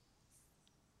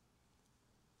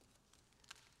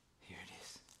 Here it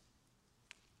is.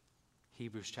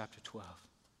 Hebrews chapter 12.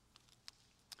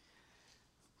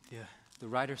 The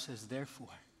writer says, therefore,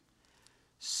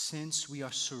 since we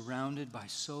are surrounded by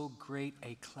so great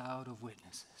a cloud of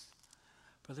witnesses.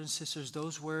 Brothers and sisters,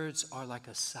 those words are like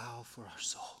a salve for our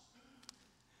soul.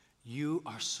 You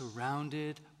are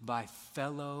surrounded by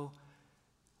fellow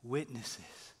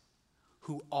witnesses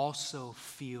who also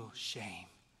feel shame,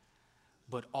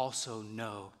 but also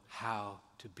know how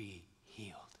to be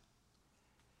healed.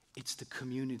 It's the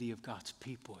community of God's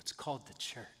people. It's called the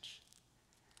church.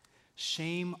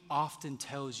 Shame often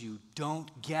tells you,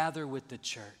 don't gather with the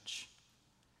church,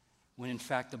 when in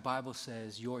fact the Bible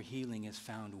says your healing is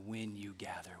found when you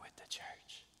gather with the church.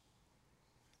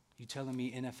 You telling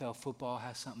me NFL football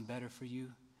has something better for you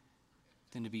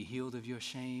than to be healed of your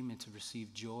shame and to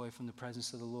receive joy from the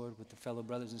presence of the Lord with the fellow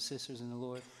brothers and sisters in the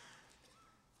Lord?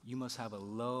 You must have a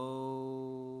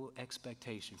low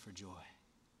expectation for joy.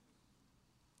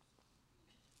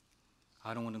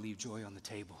 I don't want to leave joy on the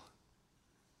table.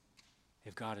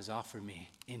 If God has offered me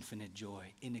infinite joy,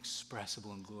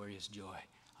 inexpressible and glorious joy,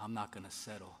 I'm not going to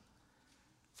settle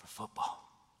for football.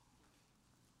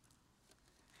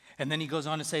 And then he goes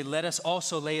on to say, let us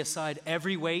also lay aside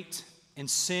every weight and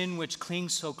sin which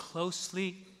clings so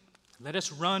closely. Let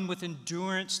us run with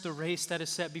endurance the race that is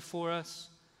set before us.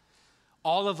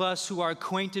 All of us who are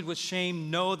acquainted with shame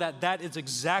know that that is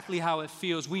exactly how it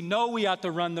feels. We know we have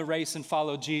to run the race and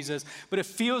follow Jesus, but it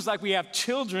feels like we have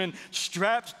children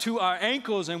strapped to our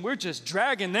ankles and we're just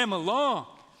dragging them along.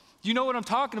 You know what I'm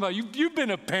talking about. You've been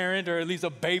a parent or at least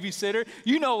a babysitter.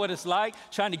 You know what it's like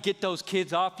trying to get those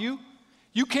kids off you.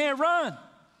 You can't run.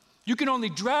 You can only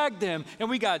drag them, and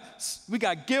we got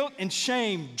guilt and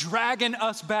shame dragging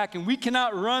us back, and we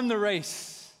cannot run the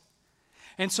race.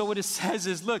 And so what it says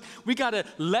is, look, we got to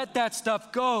let that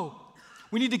stuff go.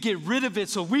 We need to get rid of it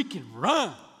so we can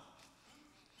run.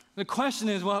 The question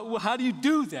is, well, how do you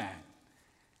do that?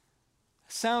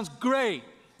 Sounds great.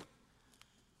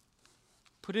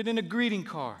 Put it in a greeting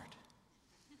card.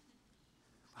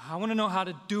 I want to know how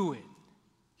to do it.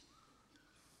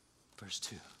 Verse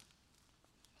 2.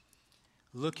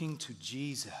 Looking to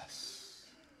Jesus,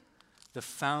 the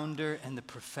founder and the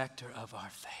perfecter of our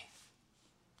faith.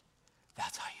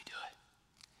 That's how you do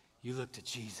it. You look to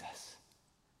Jesus.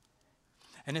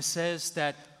 And it says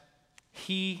that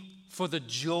he, for the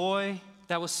joy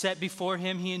that was set before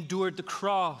him, he endured the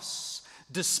cross,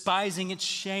 despising its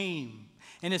shame,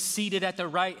 and is seated at the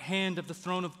right hand of the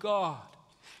throne of God.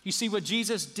 You see, what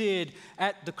Jesus did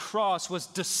at the cross was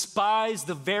despise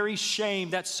the very shame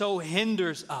that so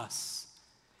hinders us.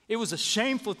 It was a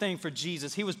shameful thing for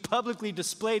Jesus. He was publicly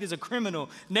displayed as a criminal,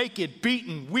 naked,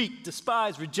 beaten, weak,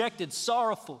 despised, rejected,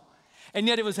 sorrowful. And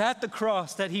yet it was at the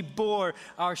cross that he bore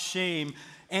our shame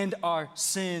and our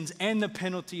sins and the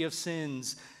penalty of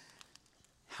sins.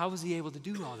 How was he able to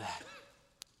do all that?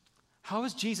 How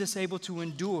was Jesus able to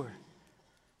endure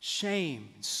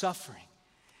shame and suffering?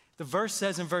 The verse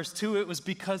says in verse 2, it was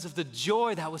because of the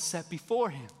joy that was set before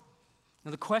him.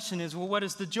 Now the question is, well, what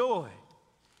is the joy?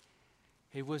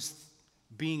 It was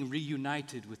being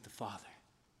reunited with the Father.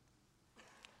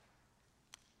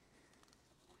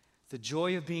 The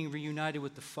joy of being reunited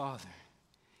with the Father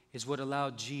is what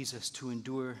allowed Jesus to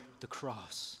endure the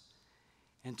cross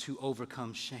and to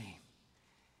overcome shame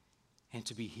and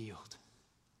to be healed.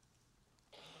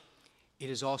 It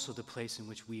is also the place in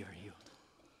which we are healed.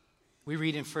 We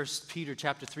read in 1 Peter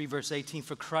chapter 3, verse 18,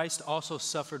 for Christ also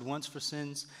suffered once for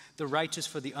sins, the righteous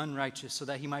for the unrighteous, so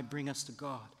that he might bring us to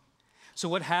God. So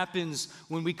what happens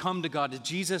when we come to God?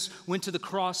 Jesus went to the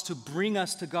cross to bring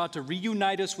us to God, to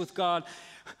reunite us with God.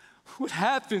 What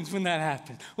happens when that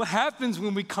happens? What happens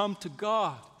when we come to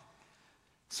God?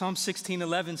 Psalm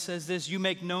 16:11 says this, you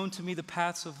make known to me the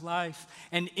paths of life,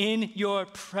 and in your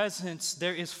presence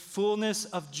there is fullness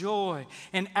of joy,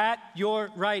 and at your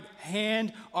right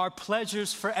hand are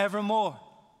pleasures forevermore.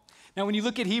 Now when you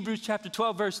look at Hebrews chapter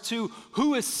 12, verse 2,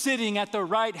 who is sitting at the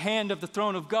right hand of the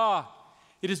throne of God?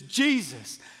 It is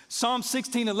Jesus. Psalm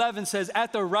 16:11 says,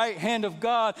 at the right hand of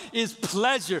God is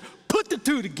pleasure. Put the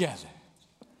two together.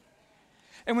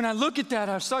 And when I look at that,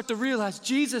 I start to realize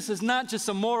Jesus is not just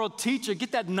a moral teacher.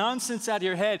 Get that nonsense out of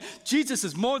your head. Jesus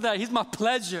is more than that. He's my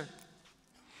pleasure.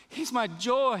 He's my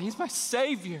joy. He's my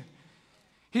Savior.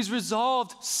 He's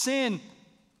resolved sin.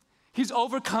 He's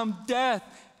overcome death.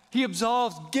 He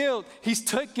absolves guilt. He's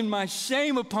taken my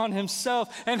shame upon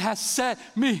himself and has set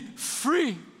me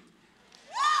free.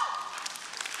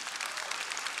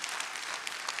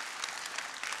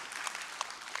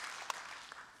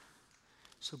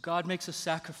 So God makes a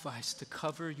sacrifice to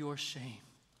cover your shame,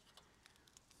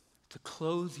 to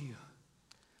clothe you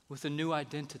with a new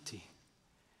identity.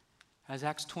 As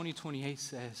Acts 20:28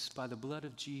 says, by the blood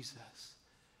of Jesus,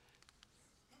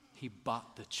 he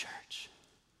bought the church.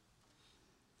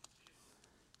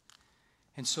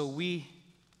 And so we,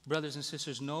 brothers and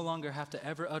sisters, no longer have to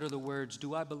ever utter the words,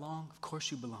 do I belong? Of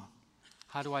course you belong.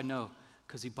 How do I know?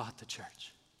 Because he bought the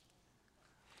church.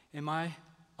 Am I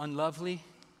unlovely?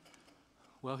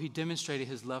 Well, he demonstrated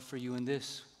his love for you in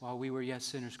this. While we were yet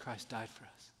sinners, Christ died for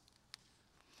us.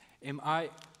 Am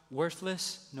I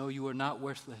worthless? No, you are not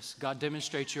worthless. God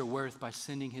demonstrates your worth by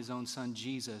sending his own son,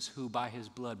 Jesus, who by his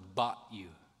blood bought you.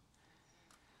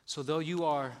 So though you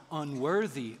are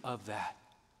unworthy of that,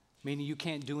 meaning you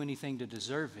can't do anything to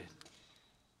deserve it,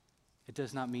 it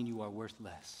does not mean you are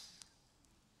worthless.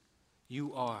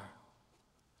 You are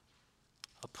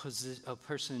a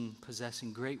person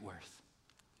possessing great worth.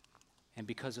 And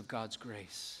because of God's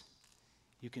grace,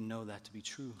 you can know that to be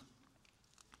true.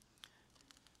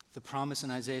 The promise in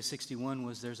Isaiah 61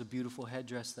 was there's a beautiful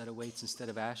headdress that awaits instead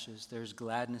of ashes. There's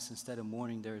gladness instead of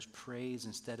mourning. There's praise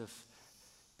instead of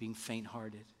being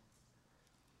faint-hearted.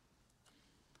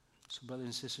 So brothers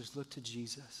and sisters, look to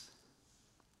Jesus.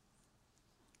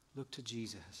 Look to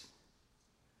Jesus,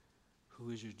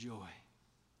 who is your joy,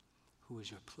 who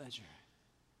is your pleasure.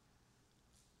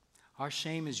 Our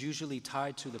shame is usually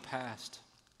tied to the past.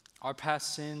 Our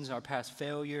past sins, our past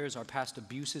failures, our past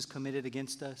abuses committed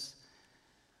against us.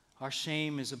 Our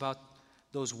shame is about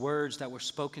those words that were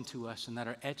spoken to us and that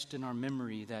are etched in our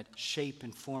memory that shape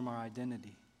and form our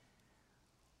identity.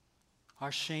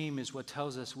 Our shame is what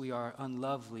tells us we are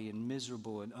unlovely and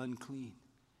miserable and unclean.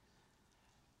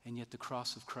 And yet the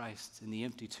cross of Christ and the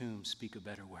empty tomb speak a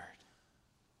better word.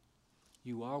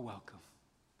 You are welcome.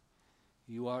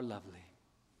 You are lovely.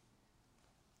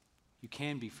 You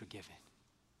can be forgiven.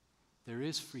 There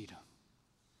is freedom.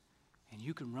 And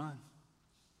you can run.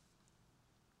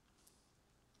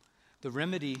 The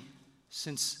remedy,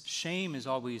 since shame is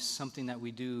always something that we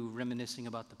do reminiscing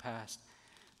about the past,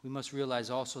 we must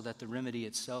realize also that the remedy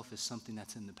itself is something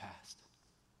that's in the past.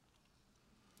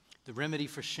 The remedy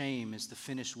for shame is the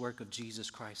finished work of Jesus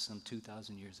Christ some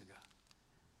 2,000 years ago.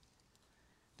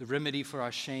 The remedy for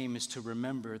our shame is to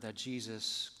remember that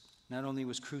Jesus not only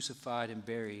was crucified and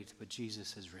buried, but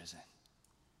Jesus has risen.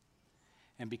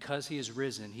 And because he has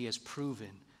risen, he has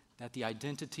proven that the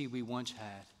identity we once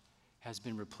had has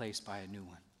been replaced by a new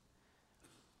one.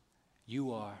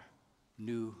 You are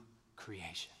new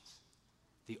creations.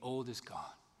 The old is gone.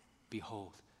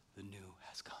 Behold, the new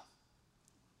has come.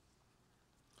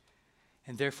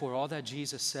 And therefore, all that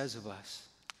Jesus says of us,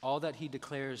 all that he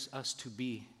declares us to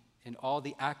be, and all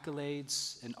the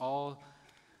accolades and all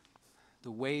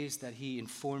the ways that he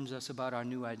informs us about our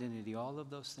new identity, all of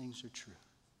those things are true.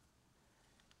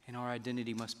 And our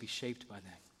identity must be shaped by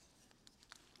them.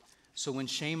 So when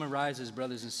shame arises,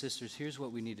 brothers and sisters, here's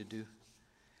what we need to do.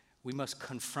 We must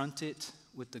confront it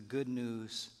with the good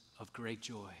news of great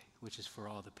joy, which is for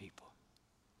all the people.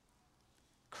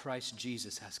 Christ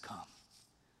Jesus has come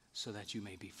so that you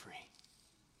may be free.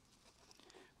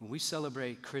 When we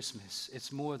celebrate Christmas,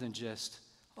 it's more than just,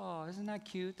 oh, isn't that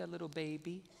cute, that little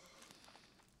baby?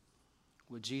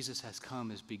 What Jesus has come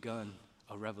has begun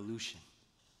a revolution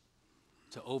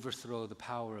to overthrow the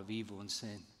power of evil and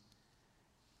sin.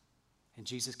 And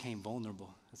Jesus came vulnerable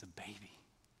as a baby.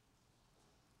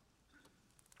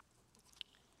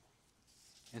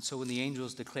 And so when the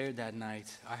angels declared that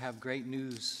night, I have great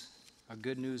news, a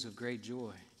good news of great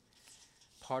joy,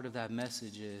 part of that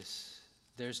message is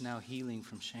there's now healing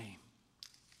from shame.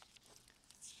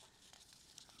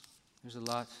 There's a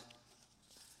lot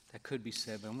that could be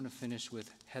said, but I'm going to finish with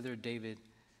Heather David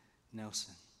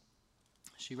Nelson.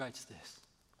 She writes this: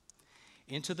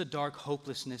 into the dark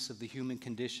hopelessness of the human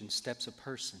condition steps a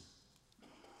person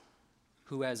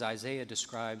who, as Isaiah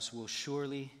describes, will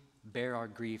surely bear our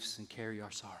griefs and carry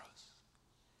our sorrows.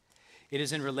 It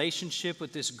is in relationship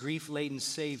with this grief-laden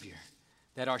Savior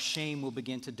that our shame will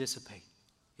begin to dissipate.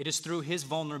 It is through his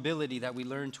vulnerability that we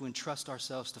learn to entrust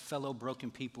ourselves to fellow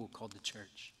broken people called the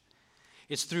church.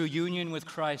 It's through union with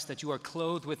Christ that you are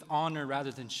clothed with honor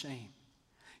rather than shame.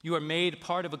 You are made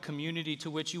part of a community to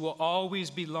which you will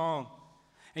always belong,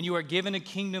 and you are given a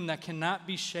kingdom that cannot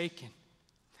be shaken.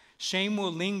 Shame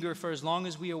will linger for as long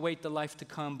as we await the life to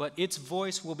come, but its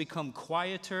voice will become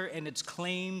quieter and its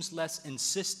claims less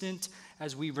insistent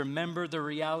as we remember the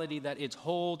reality that its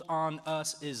hold on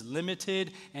us is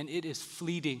limited and it is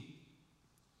fleeting.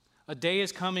 A day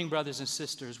is coming, brothers and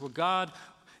sisters, where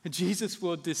Jesus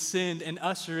will descend and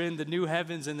usher in the new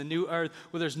heavens and the new earth,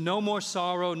 where there's no more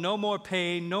sorrow, no more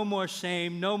pain, no more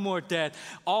shame, no more death.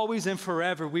 Always and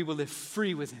forever we will live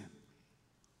free with him.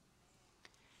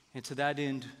 And to that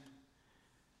end,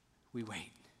 we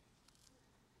wait.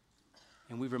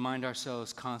 And we remind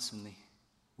ourselves constantly,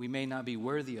 we may not be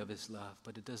worthy of his love,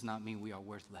 but it does not mean we are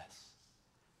worthless.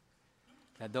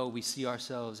 That though we see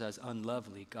ourselves as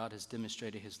unlovely, God has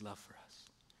demonstrated his love for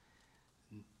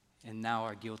us. And now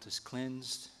our guilt is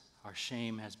cleansed, our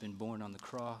shame has been borne on the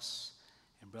cross,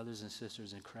 and brothers and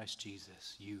sisters in Christ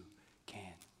Jesus, you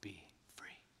can be free.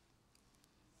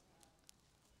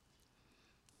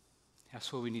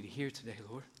 That's what we need to hear today,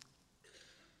 Lord.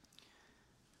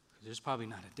 There's probably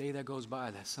not a day that goes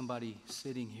by that somebody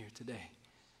sitting here today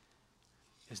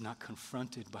is not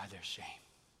confronted by their shame.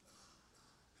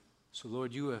 So,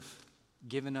 Lord, you have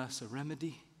given us a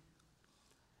remedy.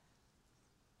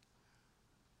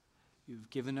 You've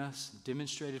given us,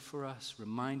 demonstrated for us,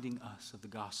 reminding us of the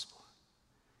gospel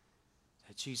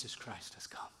that Jesus Christ has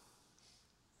come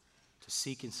to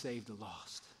seek and save the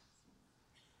lost.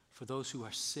 For those who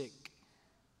are sick,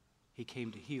 he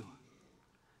came to heal.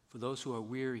 For those who are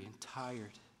weary and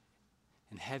tired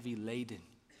and heavy laden,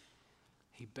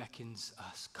 he beckons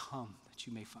us, come that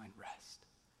you may find rest.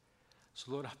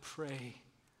 So Lord, I pray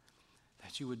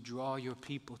that you would draw your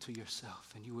people to yourself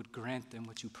and you would grant them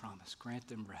what you promised. Grant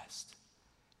them rest.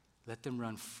 Let them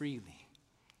run freely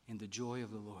in the joy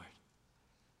of the Lord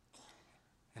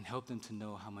and help them to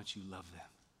know how much you love them.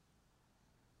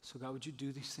 So God, would you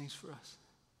do these things for us?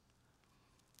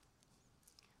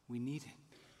 We need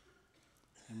it.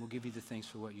 And we'll give you the thanks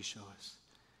for what you show us,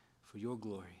 for your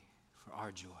glory, for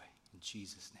our joy. In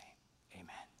Jesus' name,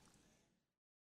 amen.